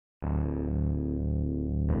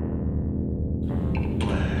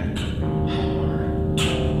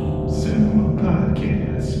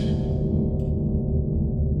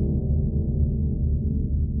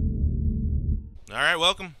right,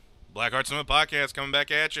 welcome. Black Heart Cinema Podcast coming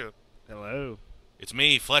back at you. Hello. It's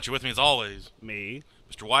me, Fletcher, with me as always. Me.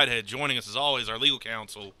 Mr. Whitehead joining us as always, our legal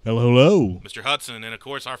counsel. Hello. Mr. Hudson, and of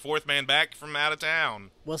course our fourth man back from out of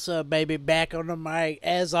town. What's up, baby? Back on the mic,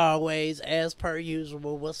 as always, as per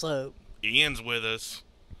usual. What's up? Ian's with us.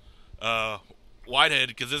 Whitehead,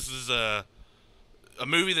 because this is a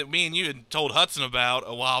movie that me and you had told Hudson about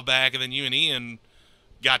a while back, and then you and Ian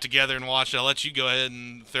got together and watched it. I'll let you go ahead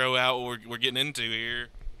and throw out what we're getting into here.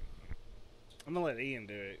 I'm going to let Ian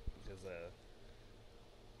do it because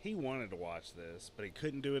he wanted to watch this, but he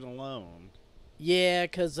couldn't do it alone. Yeah,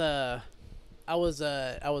 cause I was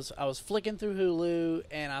flicking through Hulu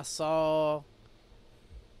and I saw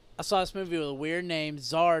this movie with a weird name,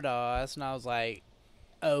 Zardoz, and I was like,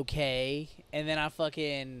 okay. And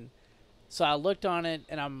then so I looked on it,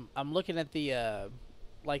 and I'm looking at the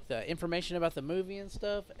like the information about the movie and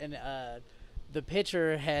stuff, and the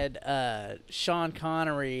picture had Sean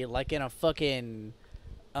Connery like in a fucking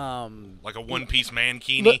Like a one-piece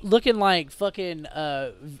mankini. looking like fucking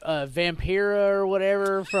Vampira or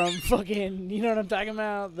whatever from fucking, you know what I'm talking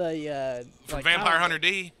about? The From like Vampire Hunter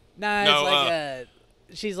D? Nah, No,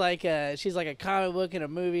 she's like a comic book in a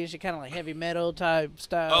movie. She's kind of like heavy metal type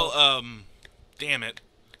style. Damn it.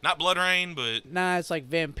 Not Blood Rain, but... Nah, it's like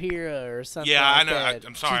Vampira or something. Yeah, like I know. that.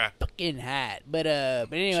 I'm sorry. She's fucking hot, but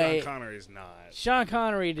anyway, Sean Connery's not. Sean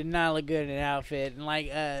Connery did not look good in an outfit, and like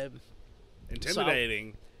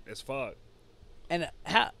Intimidating as fuck. and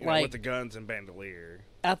how You know, like with the guns and bandolier.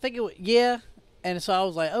 I think it was, yeah. And so I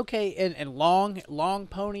was like, okay, and long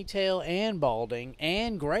ponytail and balding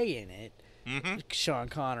and gray in it, Sean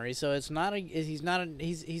Connery. So it's not he's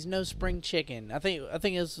no spring chicken. I think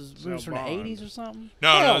this was No from the Bond. '80s or something. No,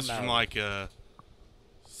 Hell it's from like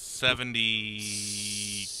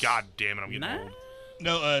 70... God damn it, I'm getting old.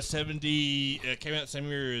 No, 70 came out the same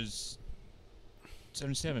year as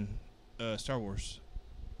 77. Star Wars.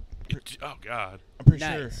 Oh, God. I'm pretty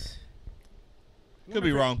sure. Nice. Could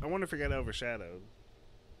be wrong. I wonder if it got overshadowed.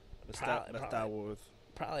 The Star Probably. Wars.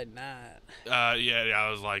 Probably not. Yeah, I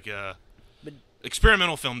was like, But-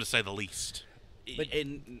 experimental film to say the least. But-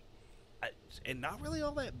 and not really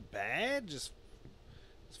all that bad. Just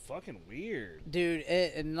it's fucking weird. Dude,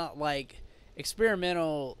 and not like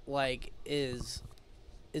experimental like is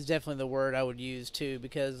definitely the word I would use too,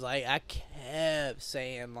 because like I kept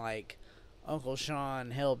saying like Uncle Sean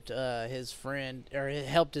helped his friend or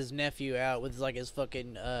helped his nephew out with like his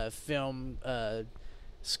fucking film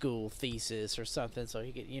school thesis or something, so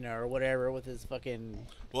he could, or whatever with his fucking.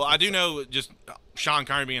 Well, I do know just Sean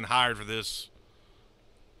Connery being hired for this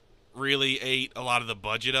really ate a lot of the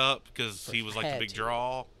budget up because he was like the Had big to.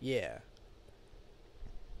 draw. Yeah.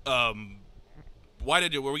 Were we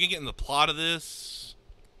gonna get in the plot of this?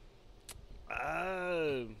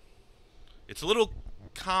 It's a little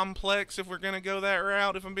complex if we're gonna go that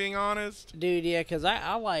route, if I'm being honest. Dude, yeah, because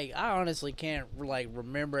I honestly can't like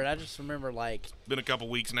remember it. I just remember like. It's been a couple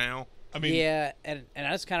weeks now. I mean, Yeah, and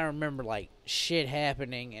I just kind of remember like shit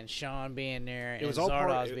happening and Sean being there and It was all Zardoz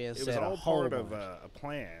part. being It was said all a whole part of bunch. a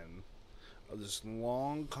plan, of this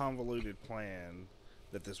long, convoluted plan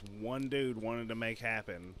that this one dude wanted to make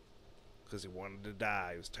happen because he wanted to die.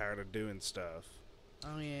 He was tired of doing stuff.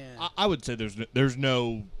 Oh yeah. I would say there's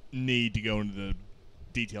no need to go into the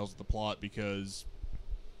details of the plot because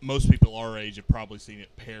most people our age have probably seen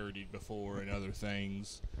it parodied before and other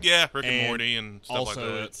things. Yeah, Rick and And Morty and stuff like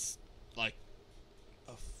Also, that. it's like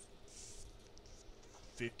a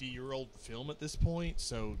 50-year-old film at this point,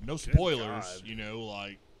 so no spoilers. God.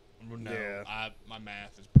 Like no, Yeah. my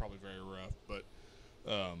math is probably very rough, but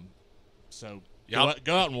so Yeah,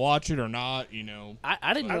 go out and watch it or not.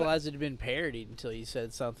 I didn't realize it had been parodied until you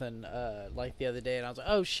said something like the other day, and I was like,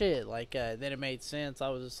 oh shit! Like then it made sense. I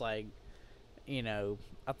was just like,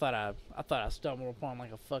 I thought I stumbled upon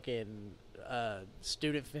like a fucking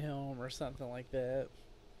student film or something like that.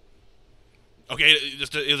 Okay,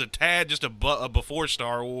 it was a tad just before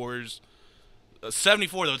Star Wars.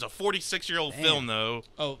 74 though. It's a 46-year-old Damn. film though.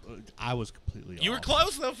 Oh, I was completely. You were off.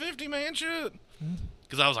 close though, 50 man shit.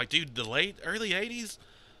 Because I was like, dude, the early 80s.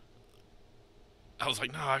 I was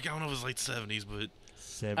like, no, I don't know if it was late 70s, but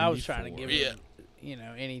 74. I was trying to give Yeah. it,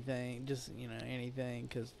 anything, just anything,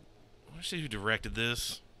 because I want to see who directed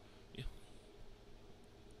this.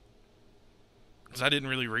 Because I didn't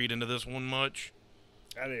really read into this one much.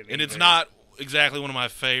 I didn't. And it's either. not exactly one of my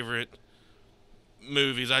favorite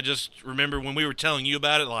movies. I just remember when we were telling you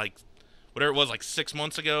about it, like, whatever it was, like 6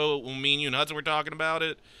 months ago, when me and you and Hudson were talking about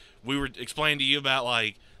it, we were explaining to you about,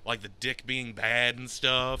 like the dick being bad and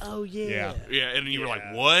stuff. oh yeah. Yeah, and you were like,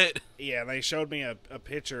 Yeah. what? Yeah, they showed me a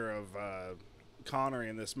picture of Connery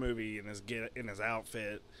in this movie in his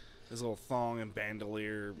outfit, his little thong and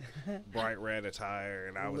bandolier, bright red attire,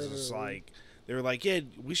 and I was just Literally. like, they were like, yeah,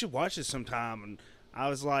 we should watch this sometime, and I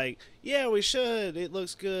was like, yeah, we should. It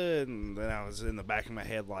looks good, and then I was in the back of my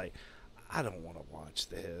head like, I don't want to watch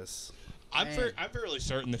this. I'm Man. fairly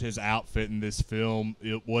certain that his outfit in this film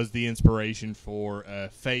it was the inspiration for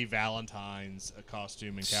Faye Valentine's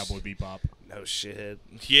costume in Cowboy Bebop. No shit.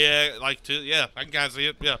 Yeah, yeah, I can kind of see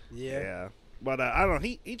it. Yeah. Yeah. But I don't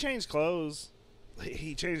know. He changed clothes.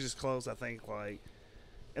 He changed his clothes, I think, like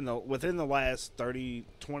within the last 20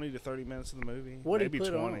 to 30 minutes of the movie. What'd he Maybe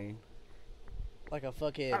put 20. on? Like a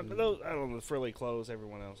fucking. I don't know the frilly clothes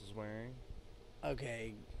everyone else is wearing.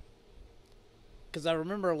 Okay. Because I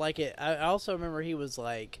remember I also remember he was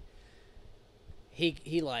like.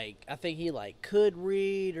 He like I think he like could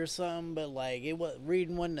read or something, but like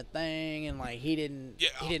reading wasn't a thing, and like he didn't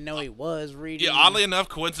know he was reading. Yeah, oddly enough,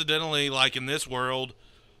 coincidentally, like in this world,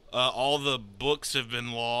 all the books have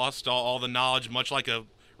been lost, all the knowledge, much like a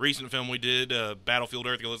recent film we did, Battlefield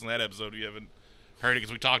Earth. Go listen to that episode if you haven't heard it,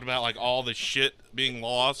 because we talked about like all the shit being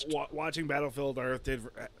lost. Watching Battlefield Earth did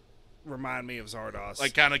remind me of Zardos.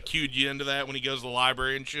 Like kind of cued you into that when he goes to the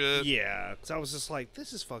library and shit. yeah, because I was just like,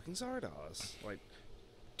 this is fucking Zardos. Like,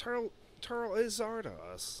 Turtle is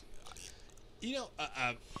Zardos. You know,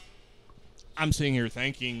 I'm sitting here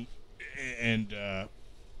thinking, and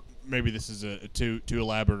maybe this is a too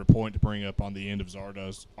elaborate a point to bring up on the end of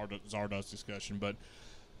Zardos discussion, but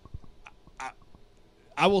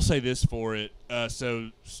I will say this for it. So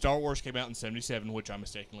Star Wars came out in 77, which I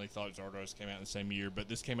mistakenly thought Zardos came out in the same year, but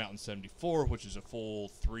this came out in 74, which is a full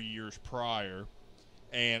 3 years prior.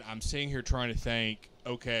 And I'm sitting here trying to think,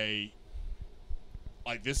 okay,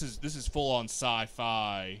 like this is full on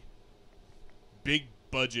sci-fi, big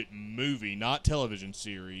budget movie, not television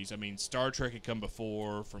series. I mean, Star Trek had come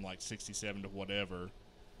before from like 67 to whatever,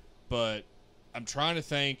 but I'm trying to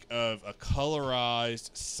think of a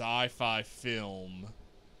colorized sci-fi film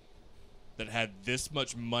that had this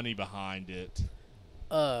much money behind it.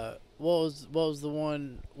 What was the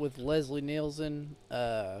one with Leslie Nielsen?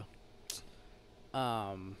 I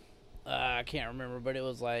can't remember, but it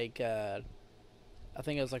was like I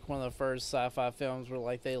think it was like one of the first sci-fi films where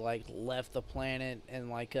like they like left the planet and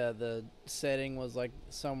like the setting was like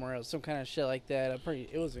somewhere else, some kind of shit like that.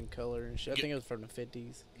 It was in color and shit. I think it was from the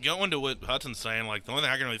 50s. Going to what Hudson's saying, like the only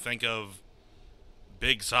thing I can really think of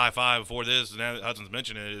big sci-fi before this, now that Hudson's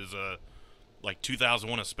mentioned it, is like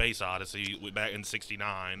 2001: A Space Odyssey back in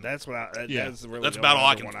 '69. That's what. Yeah. That's really That's the about only all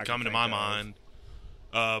I other can one come into think my of. mind.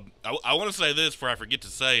 I want to say this before I forget to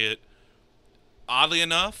say it. Oddly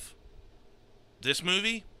enough, this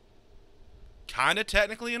movie, kind of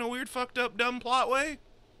technically in a weird, fucked up, dumb plot way,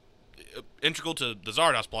 integral to the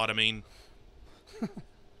Zardos plot, I mean,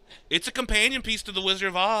 it's a companion piece to The Wizard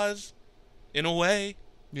of Oz, in a way.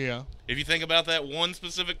 Yeah. If you think about that one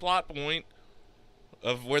specific plot point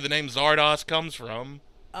of where the name Zardos comes from,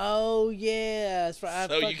 Oh yeah, that's right.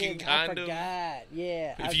 So you can I kind of- forgot.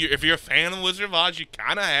 Yeah, if you're a fan of The Wizard of Oz, you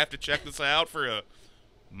kind of have to check this out for a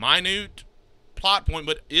minute plot point,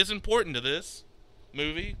 but is important to this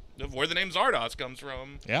movie of where the name Zardos comes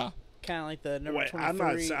from. Yeah. kind of like the number Wait,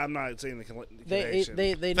 23. I'm not seeing the They connection.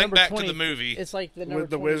 they Think number back 20, to the movie. It's like the number with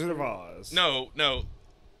the Wizard of 23. Oz. No,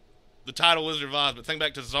 the title Wizard of Oz, but think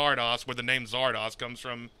back to Zardos, where the name Zardos comes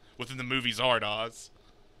from within the movie Zardos.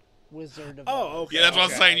 Wizard of Oh, Oz. okay. Yeah, that's what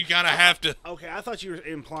I'm saying. You kind of have to. Okay, I thought you were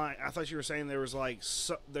implying. I thought you were saying there was like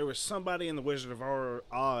there was somebody in the Wizard of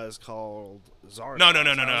Oz called Zardos. No. I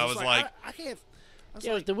just was like- I can't. I was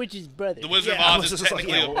Yeah, it was like, the witch's brother. The Wizard Yeah, I of was Oz is just like,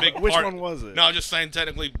 technically yeah, a big which part. one was it? No, I'm just saying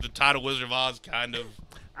technically the title Wizard of Oz kind of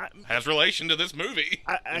has relation to this movie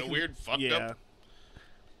I in a can- weird, fucked yeah. up.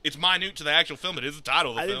 It's minute to the actual film. It is the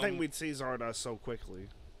title of the I film. didn't think we'd see Zardos so quickly.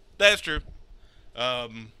 That's true.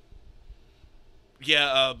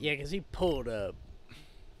 Yeah, Yeah, because he pulled up.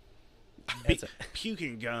 Be-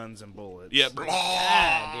 puking guns and bullets. yeah.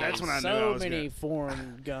 God, dude, That's when I knew so I was many good.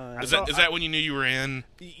 foreign guns. Is that when you knew you were in?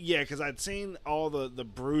 Yeah, because I'd seen all the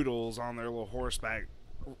Brutals on their little horseback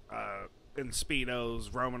in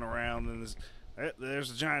speedos roaming around, and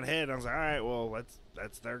there's a giant head. And I was like, all right, well,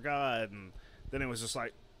 that's their god. And then it was just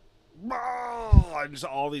like, and just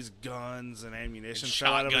all these guns and ammunition And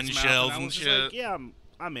fell out of shotgun its mouth, shells I and was just shit. Like, yeah,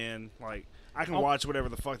 I'm in. Like, I can Oh. watch whatever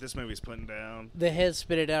the fuck this movie's putting down. The head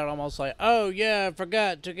spit it out almost like, oh, yeah, I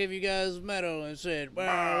forgot to give you guys a medal, and said,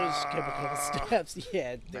 well, skip a couple steps.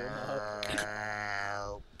 Yeah, threw 'em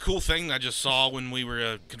up. Cool thing I just saw when we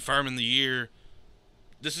were confirming the year.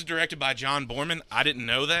 This is directed by John Borman. I didn't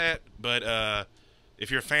know that, but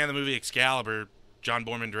if you're a fan of the movie Excalibur, John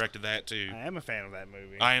Boorman directed that too. I am a fan of that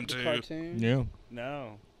movie. I am The too. cartoon. Yeah.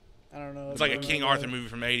 No, I don't know. It's like a I don't King know Arthur that. movie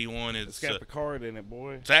from '81. it's got Picard in it,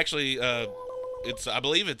 boy. It's actually I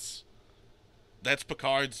believe that's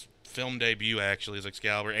Picard's film debut actually as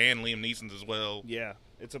Excalibur, and Liam Neeson's as well, Yeah,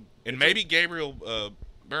 it's a and maybe Gabriel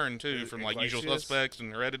Byrne too from like Usual Iglesias? Suspects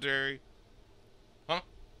and Hereditary.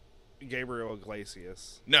 Gabriel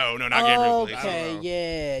Iglesias. No, not Gabriel Iglesias. I Okay, don't know.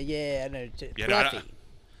 yeah, I know. Yeah, no, Fluffy.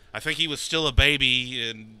 I think he was still a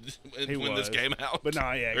baby when this was. came out. But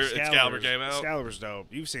no, yeah, Or Excalibur came out. Excalibur's dope.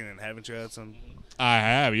 You've seen it, haven't you, Hudson? I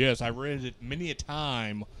have, yes. I rented it many a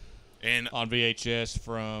time And on VHS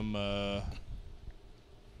from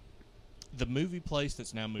the movie place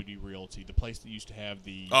that's now Moody Realty, the place that used to have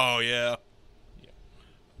the. oh yeah.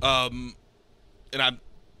 And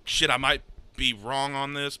I might be wrong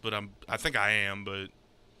on this, but I think I am, but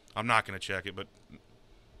I'm not gonna check it. But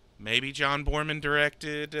maybe John Boorman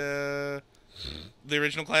directed the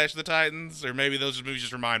original Clash of the Titans, or maybe those movies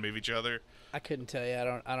just remind me of each other. I couldn't tell you.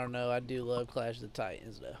 I don't know. I do love Clash of the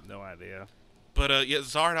Titans though. No idea. But yeah,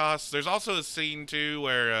 Zardos. There's also a scene too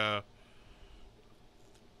where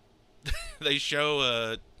they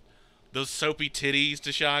show those soapy titties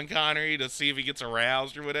to Sean Connery to see if he gets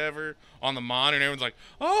aroused or whatever on the monitor, and everyone's like,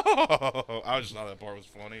 "Oh!" I just thought that part was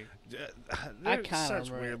funny. There's kinda such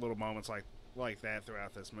remember weird it. little moments like that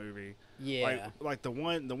throughout this movie. Yeah. Like the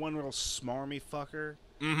one real smarmy fucker.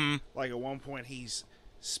 Mm-hmm. Like at one point he's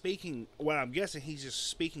speaking. Well, I'm guessing he's just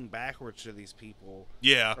speaking backwards to these people,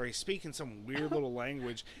 Yeah. or he's speaking some weird little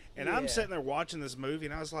language. And Yeah. I'm sitting there watching this movie,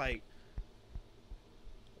 and I was like,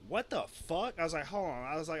 "What the fuck?" I was like, "Hold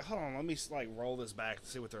on, let me like roll this back to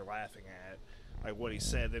see what they're laughing at." Like what he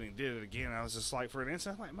said, then he did it again. I was just like, for an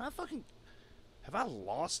instant, I'm like, have I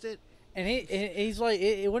lost it? And he's like,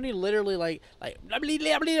 wasn't he literally like blah, blah,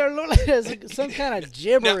 blah, blah, blah, some kind of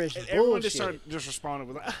gibberish And everyone bullshit. just started just responding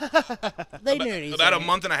with, like, They knew anything. About a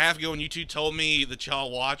month and a half ago, when you two told me that y'all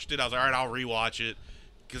watched it, I was like, all right, I'll rewatch it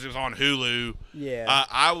because it was on Hulu. Yeah.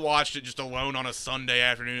 I watched it just alone on a Sunday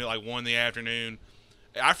afternoon at like 1 in the afternoon.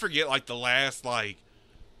 I forget like the last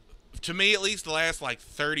to me at least the last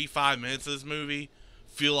 35 minutes of this movie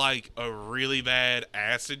feel like a really bad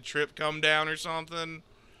acid trip come down or something.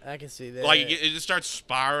 I can see that. Like it just starts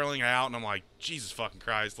spiraling out, and I'm like, Jesus fucking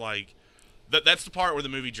Christ! Like that's the part where the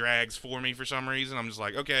movie drags for me for some reason. I'm just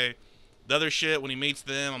like, okay, the other shit when he meets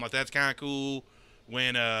them, I'm like, that's kind of cool.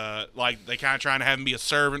 When they kind of trying to have him be a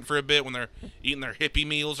servant for a bit when they're eating their hippie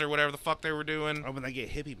meals or whatever the fuck they were doing. oh, when they get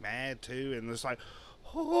hippie mad too, and it's like,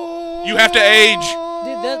 oh, You have to age.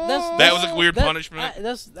 Dude, That was a weird punishment.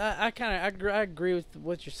 I agree with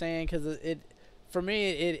what you're saying because it for me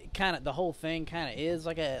it kind of the whole thing kind of is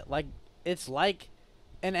it's like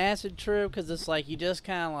an acid trip because it's like you just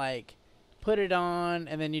kind of like put it on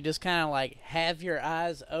and then you just kind of like have your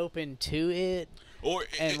eyes open to it Or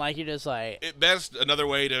and like you're just like it best another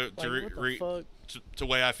way to what the fuck? to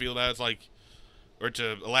way I feel about it's like, or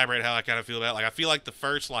to elaborate how I kind of feel about it, like I feel like the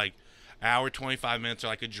first hour 25 minutes are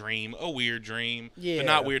like a dream, a weird dream, Yeah. but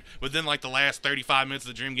not weird. But then the last 35 minutes of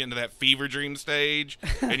the dream get into that fever dream stage,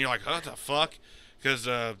 and you're like, what the fuck? Because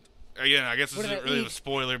again, I guess this What did isn't I really a eat?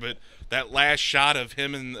 spoiler, but that last shot of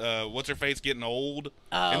him and what's her face getting old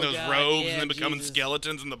Oh, in those God, robes yeah, and then becoming Jesus.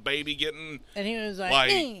 skeletons and the baby getting And he was like,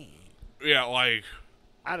 Like- "Eh." yeah I'd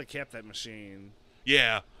have kept that machine.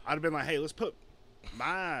 yeah. I'd have been like, hey, let's put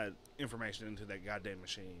my information into that goddamn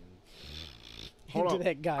machine. Hold Into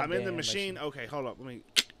on. that I'm in the goddamn machine. machine. Okay, hold up. Let me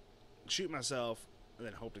shoot myself, and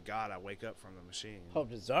then hope to God I wake up from the machine. Hope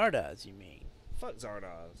to Zardoz, you mean? Fuck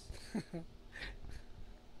Zardoz.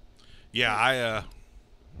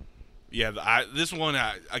 Yeah, this one,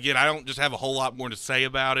 again, I don't just have a whole lot more to say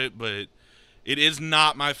about it, but it is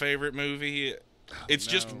not my favorite movie. It's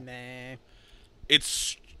just, no. Nah.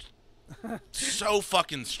 it's so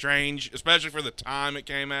fucking strange, especially for the time it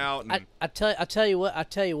came out. And I tell you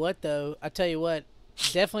what though.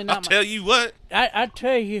 Definitely I'll not. tell you what, I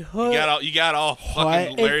tell you what. you got all fucking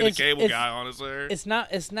What? Larry It's- the Cable it's- Guy on us there. It's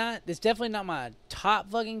definitely not my top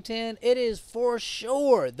fucking 10. It is for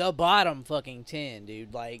sure the bottom fucking 10,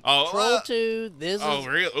 dude. Like Troll 2, this is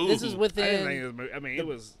real? Ooh. this is I didn't think within it was. I mean, it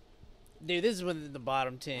was. dude, this is within the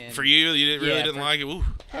bottom 10. For you Yeah, didn't for- like it. Ooh.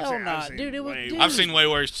 Hell I've no, seen dude. It was. way- Dude, I've seen way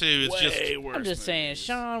worse too. It's just way worse I'm just saying, movies.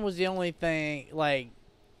 Sean was the only thing like,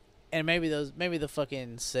 and maybe the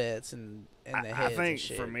fucking sets and the I heads think and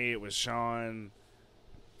shit. for me it was Sean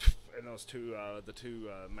and those two, the two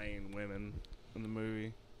main women in the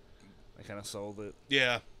movie. They kind of sold it.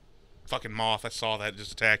 yeah. Fucking moth. I saw that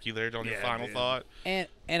just attack you there on your Yeah, final dude. thought. and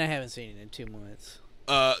I haven't seen it in 2 months.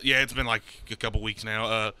 Yeah, it's been like a couple weeks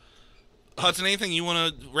now. Hudson, anything you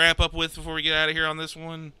want to wrap up with before we get out of here on this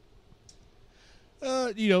one?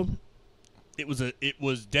 You know, it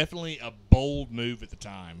was definitely a bold move at the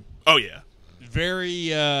time. Oh yeah,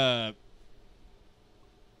 Very out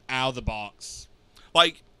of the box.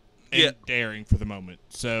 like And yeah, daring for the moment.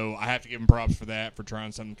 So I have to give him props for that, for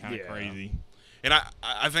trying something kind of Yeah. crazy. and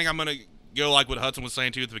I think I'm gonna go like what Hudson was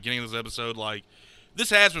saying too at the beginning of this episode. Like this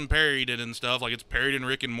has been parodied and stuff. Like it's parodied in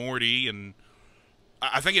Rick and Morty, and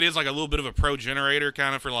I think it is like a little bit of a pro generator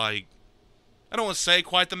kind of for like I don't want to say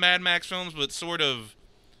quite the Mad Max films, but sort of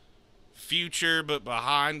future but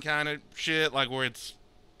behind kind of shit. Like where it's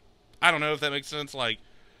I don't know if that makes sense. Like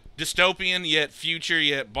dystopian yet future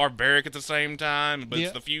yet barbaric at the same time, but Yeah.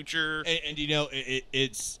 it's the future. And you know,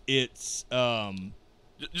 it's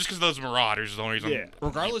Just because those Marauders is the only reason. Yeah.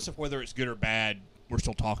 regardless of whether it's good or bad, we're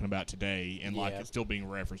still talking about today, and like Yeah. it's still being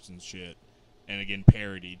referenced and shit, and again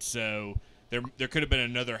parodied. So there could have been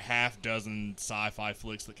another half dozen sci-fi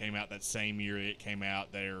flicks that came out that same year it came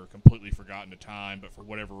out. They're completely forgotten to time, but for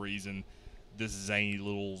whatever reason, this zany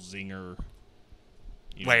little zinger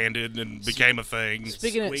you know, landed and became a thing.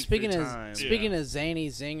 Speaking Squeak speaking through of time. speaking of zany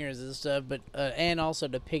zingers and stuff, but and also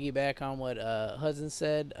to piggyback on what Hudson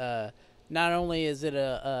said, not only is it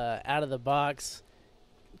a out of the box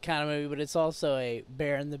kind of movie, but it's also a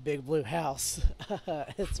Bear in the Big Blue House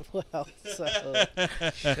as well. So,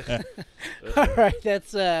 all right,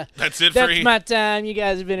 that's That's it for that's you. my time. You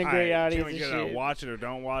guys have been a All great right, audience. Can we and get a shit. watch it or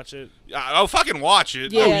don't watch it? I'll fucking watch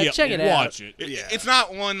it. Yeah, Oh, yeah, check it out. watch it. Yeah. It's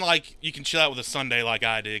not one like you can chill out with a Sunday like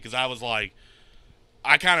I did because I was like,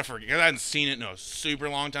 I kind of forget. 'Cause I hadn't seen it in a super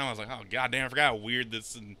long time. I was like, oh goddamn, I forgot how weird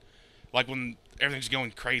this and like when everything's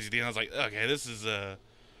going crazy. Then I was like, okay, this is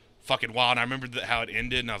fucking wild. And I remembered how it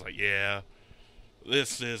ended, and I was like, yeah,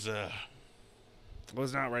 this is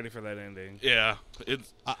Was not ready for that ending. yeah,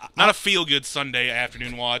 it's not a feel good Sunday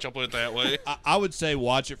afternoon watch. I'll put it that way. I would say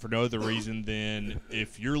watch it for no other reason than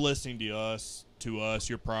if you're listening to us,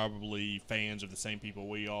 you're probably fans of the same people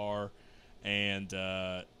we are, and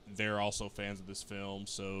they're also fans of this film.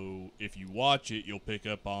 So if you watch it, you'll pick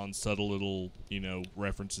up on subtle little,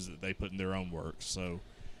 references that they put in their own works. So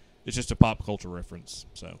it's just a pop culture reference.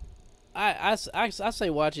 So I say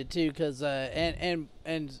watch it too, cause and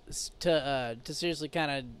to seriously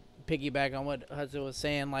kind of piggyback on what Hudson was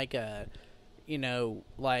saying, like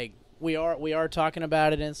like we are talking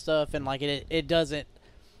about it and stuff, and like it doesn't.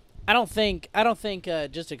 I don't think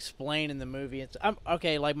just explaining the movie. I'm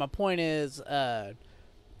okay. Like my point is,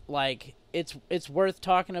 like it's worth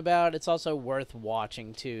talking about. It's also worth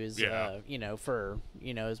watching too. Is Yeah. For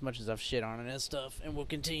as much as I've shit on it and stuff, and we'll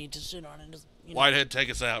continue to shit on it. Whitehead, take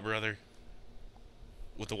us out, brother.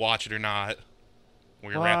 With the watch it or not.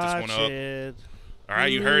 We're gonna wrap this one up. It. All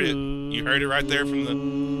right, you heard it. You heard it right there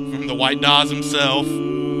from the White Dawes himself.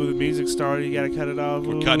 Ooh, the music started. You gotta cut it off.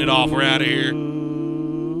 We're cutting it off. We're outta here. Ooh.